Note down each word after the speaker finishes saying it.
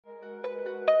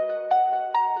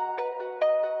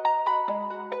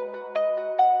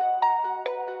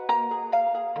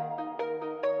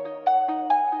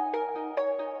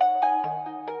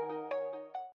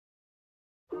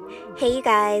Hey you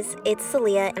guys, it's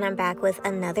Celia and I'm back with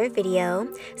another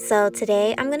video. So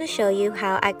today I'm going to show you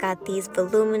how I got these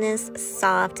voluminous,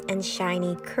 soft, and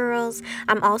shiny curls.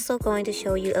 I'm also going to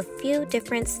show you a few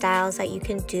different styles that you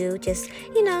can do just,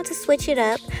 to switch it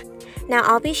up. Now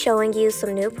I'll be showing you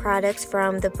some new products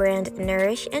from the brand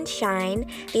Nourish and Shine.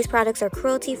 These products are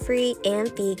cruelty-free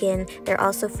and vegan. They're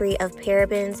also free of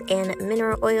parabens and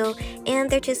mineral oil, and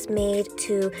they're just made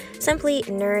to simply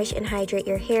nourish and hydrate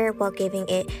your hair while giving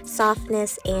it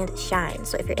softness and shine.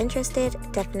 So if you're interested,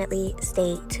 definitely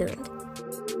stay tuned.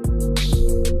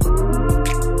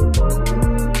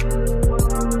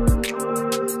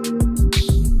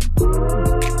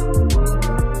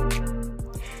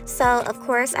 So, of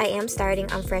course, I am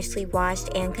starting on freshly washed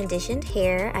and conditioned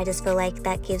hair. I just feel like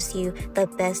that gives you the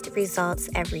best results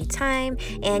every time.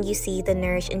 And you see the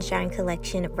Nourish and Shine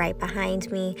collection right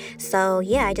behind me. So,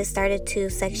 yeah, I just started to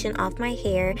section off my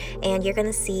hair. And you're going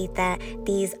to see that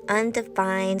these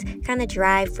undefined, kind of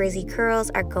dry, frizzy curls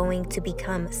are going to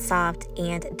become soft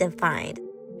and defined.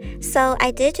 So I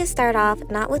did just start off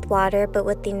not with water, but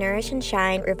with the Nourish and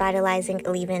Shine Revitalizing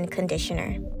Leave-In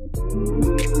Conditioner.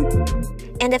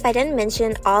 And if I didn't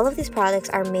mention, all of these products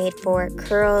are made for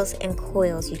curls and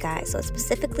coils, you guys, so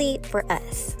specifically for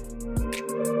us.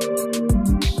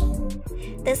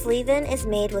 This leave-in is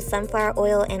made with sunflower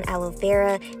oil and aloe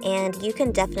vera, and you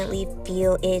can definitely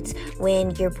feel it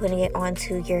when you're putting it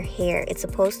onto your hair. It's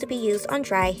supposed to be used on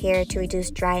dry hair to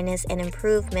reduce dryness and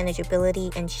improve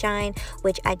manageability and shine,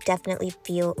 which I definitely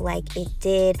feel like it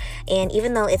did. And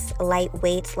even though it's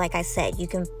lightweight, like I said, you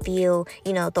can feel,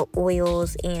 the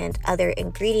oils and other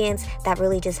ingredients that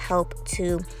really just help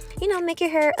to, make your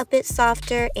hair a bit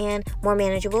softer and more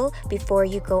manageable before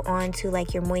you go on to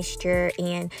like your moisture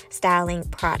and styling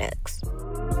products.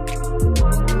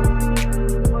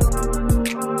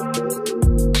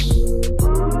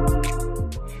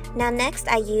 Now next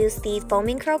I use the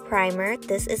Foaming Curl Primer.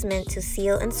 This is meant to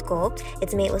seal and sculpt.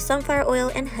 It's made with sunflower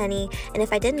oil and honey, and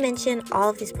if I didn't mention,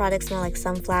 all of these products smell like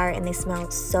sunflower and they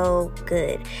smell so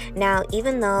good. Now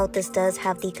even though this does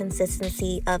have the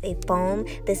consistency of a foam,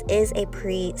 this is a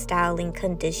pre-styling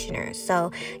conditioner.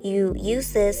 So you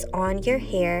use this on your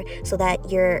hair so that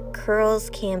your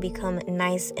curls can become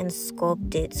nice and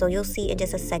sculpted. So you'll see in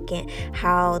just a second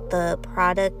how the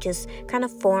product just kind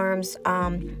of forms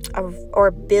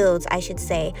or builds, I should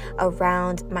say,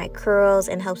 around my curls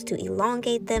and helps to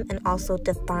elongate them and also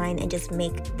define and just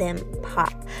make them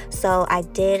pop. So I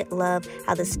did love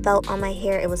how this felt on my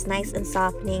hair. It was nice and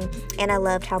softening, and I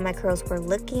loved how my curls were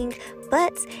looking.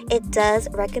 But it does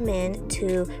recommend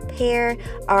to pair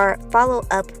or follow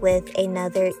up with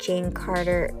another Jane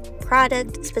Carter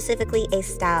product, specifically a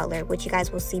styler, which you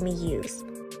guys will see me use.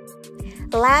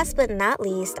 Last but not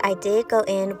least, I did go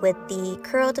in with the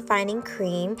Curl Defining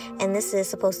Cream, and this is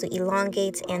supposed to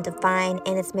elongate and define,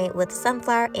 and it's made with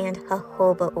sunflower and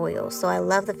jojoba oil. So I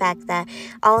love the fact that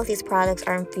all of these products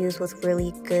are infused with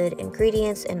really good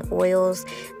ingredients and oils.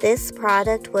 This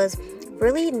product was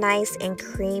really nice and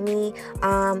creamy.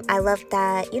 I love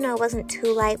that, it wasn't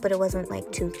too light, but it wasn't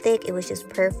like too thick. It was just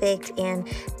perfect. And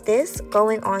this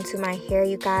going onto my hair,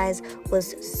 you guys,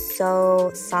 was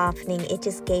so softening. It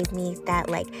just gave me that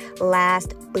like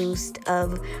last boost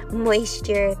of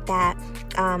moisture that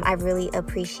I really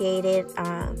appreciated.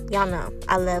 Y'all know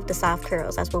I love the soft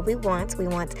curls. That's what we want. We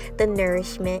want the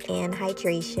nourishment and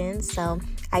hydration. So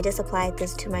I just applied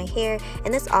this to my hair,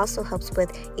 and this also helps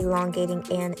with elongating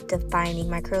and defining.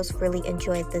 My curls really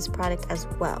enjoyed this product as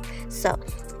well. So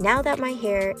now that my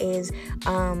hair is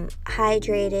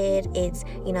hydrated, it's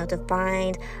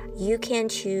defined, you can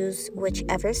choose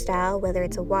whichever style, whether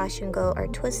it's a wash and go or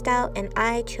twist out, and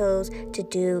I chose to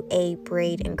do a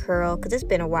braid and curl because it's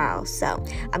been a while. So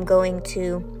I'm going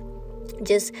to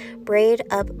just braid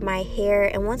up my hair,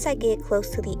 and once I get close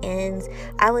to the ends,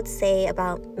 I would say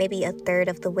about maybe a third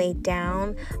of the way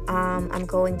down, I'm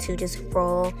going to just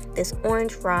roll this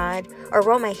orange rod, or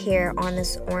roll my hair on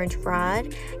this orange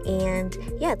rod, and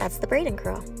yeah, that's the braid and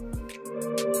curl.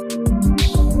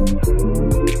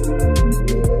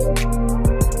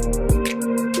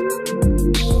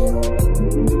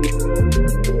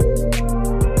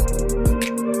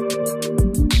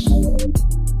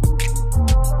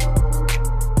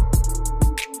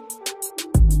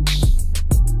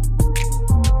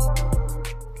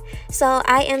 So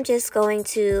I am just going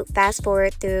to fast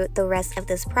forward through the rest of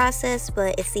this process,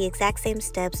 but it's the exact same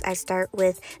steps. I start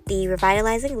with the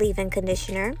Revitalizing Leave-In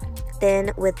Conditioner, then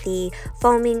with the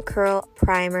Foaming Curl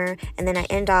Primer, and then I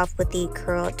end off with the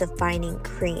Curl Defining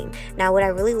Cream. Now what I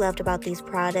really loved about these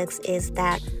products is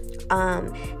that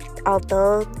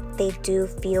although they do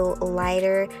feel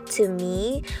lighter to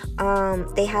me.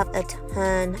 They have a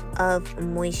ton of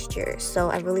moisture, so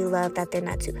I really love that they're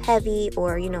not too heavy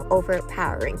or, you know,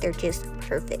 overpowering. They're just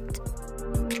perfect.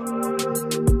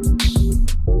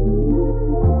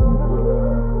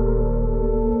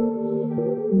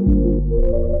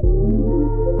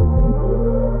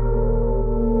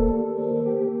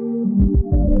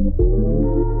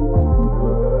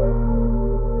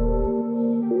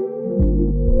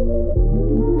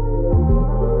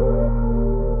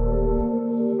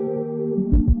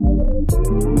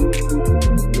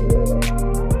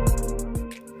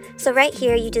 So right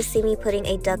here, you just see me putting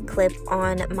a duck clip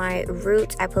on my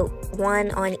roots. I put one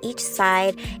on each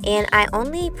side, and I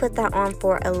only put that on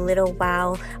for a little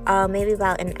while, maybe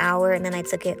about an hour, and then I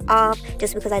took it off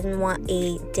just because I didn't want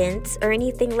a dent or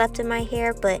anything left in my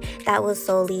hair, but that was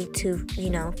solely to, you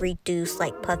know, reduce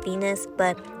like puffiness.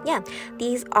 But yeah,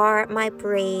 these are my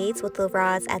braids with the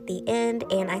rods at the end,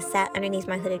 and I sat underneath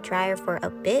my hooded dryer for a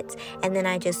bit, and then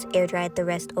I just air dried the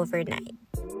rest overnight.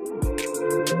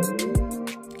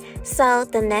 So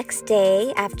the next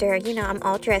day, after, you know, I'm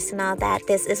all dressed and all that,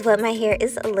 this is what my hair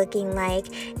is looking like.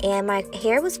 And my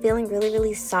hair was feeling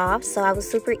really soft, so I was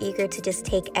super eager to just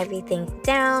take everything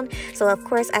down. So of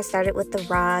course I started with the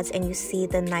rods, and you see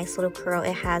the nice little curl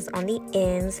it has on the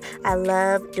ends. I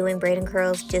love doing braid and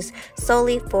curls just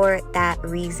solely for that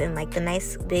reason. Like, the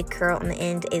nice big curl on the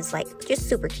end is like just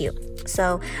super cute.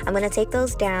 So I'm going to take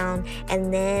those down,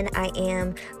 and then I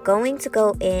am going to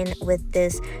go in with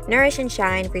this Nourish and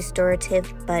Shine Restorative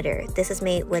butter. This is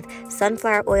made with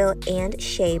sunflower oil and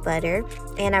shea butter,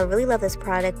 and I really love this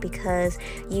product because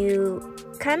you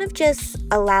kind of just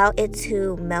allow it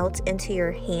to melt into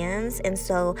your hands. And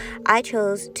so I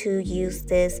chose to use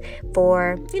this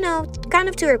for, you know, kind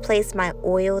of to replace my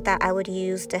oil that I would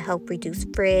use to help reduce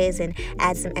frizz and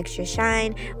add some extra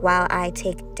shine while I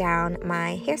take down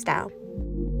my hairstyle.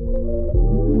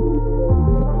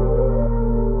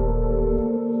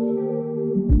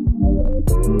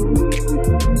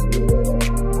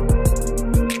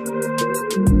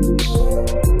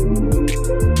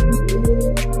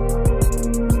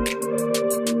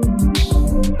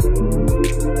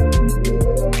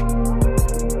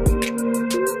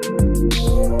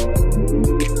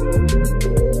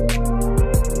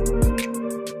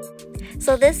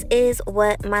 So this is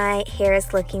what my hair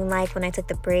is looking like when I took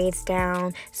the braids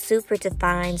down. Super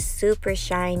defined, super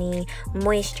shiny,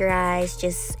 moisturized,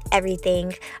 just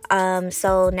everything.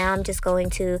 So now I'm just going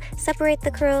to separate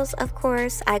the curls. Of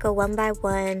course, I go one by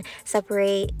one,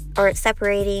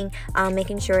 separating,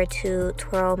 making sure to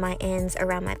twirl my ends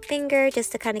around my finger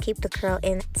just to kind of keep the curl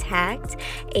intact.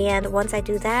 And once I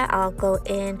do that, I'll go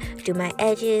in, do my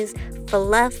edges,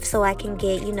 fluff so I can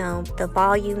get, you know, the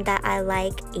volume that I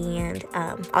like, and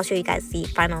I'll show you guys the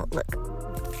final look.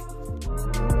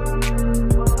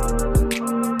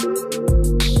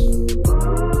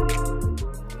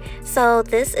 So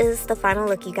this is the final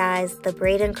look, you guys. The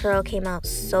braid and curl came out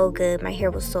so good. My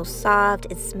hair was so soft.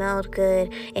 It smelled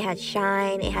good. It had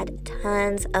shine. It had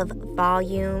tons of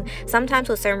volume. Sometimes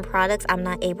with certain products, I'm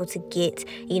not able to get,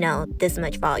 you know, this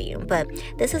much volume. But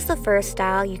this is the first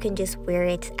style. You can just wear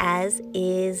it as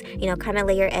is, you know, kind of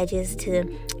lay your edges to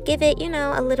give it, you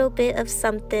know, a little bit of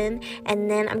something.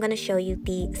 And then I'm going to show you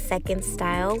the second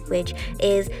style, which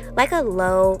is like a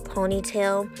low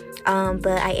ponytail.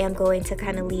 But I am going to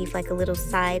kind of leave like a little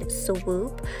side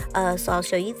swoop, so I'll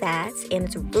show you that. And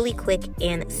it's really quick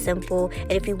and simple,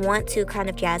 and if you want to kind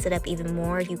of jazz it up even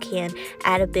more, you can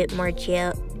add a bit more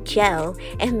gel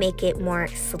and make it more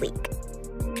sleek.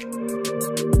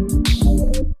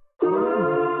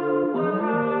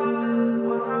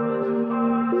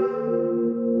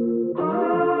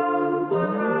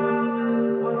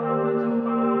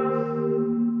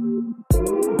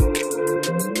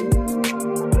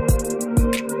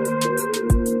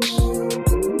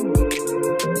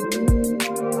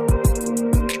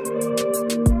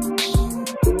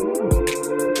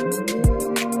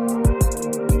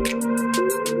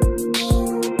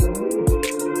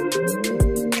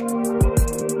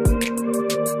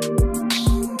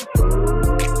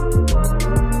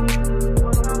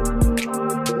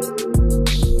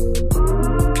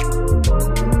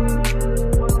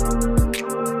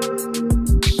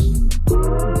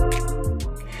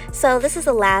 So this is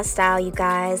the last style, you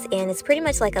guys, and it's pretty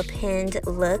much like a pinned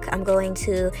look. I'm going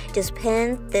to just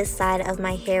pin this side of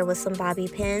my hair with some bobby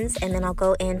pins, and then I'll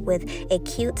go in with a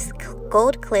cute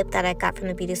gold clip that I got from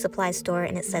the beauty supply store,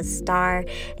 and it says star,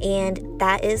 and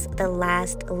that is the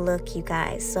last look, you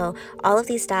guys. So all of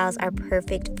these styles are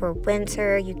perfect for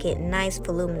winter. You get nice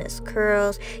voluminous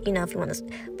curls. You know, if you want to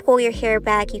pull your hair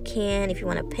back, you can. If you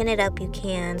want to pin it up, you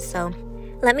can. So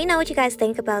let me know what you guys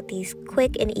think about these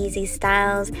quick and easy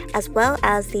styles, as well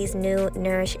as these new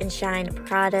Nourish and Shine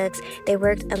products. They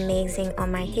worked amazing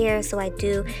on my hair, so I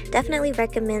do definitely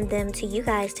recommend them to you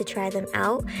guys to try them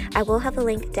out. I will have a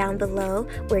link down below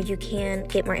where you can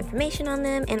get more information on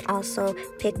them and also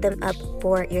pick them up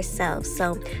for yourself.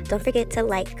 So don't forget to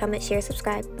like, comment, share,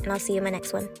 subscribe, and I'll see you in my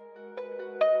next one.